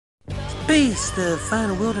Space, the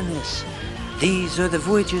final wilderness. These are the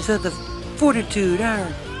voyages of the Fortitude. Our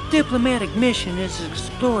diplomatic mission is to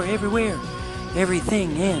explore everywhere,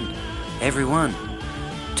 everything, and everyone.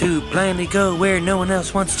 To blindly go where no one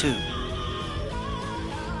else wants to.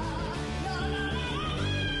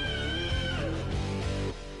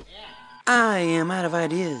 I am out of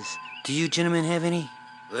ideas. Do you gentlemen have any?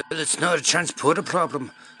 Well, it's not a transporter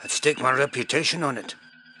problem. I'd stake my reputation on it.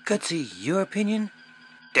 Gutsy, your opinion?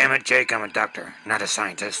 Damn it, Jake, I'm a doctor, not a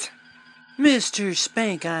scientist. Mr.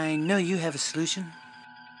 Spank, I know you have a solution.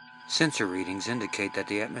 Sensor readings indicate that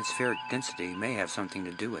the atmospheric density may have something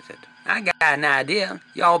to do with it. I got an idea.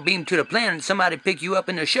 Y'all beam to the planet and somebody pick you up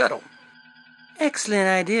in the shuttle. Excellent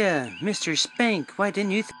idea. Mr. Spank, why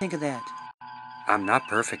didn't you think of that? I'm not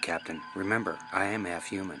perfect, Captain. Remember, I am half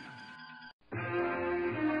human.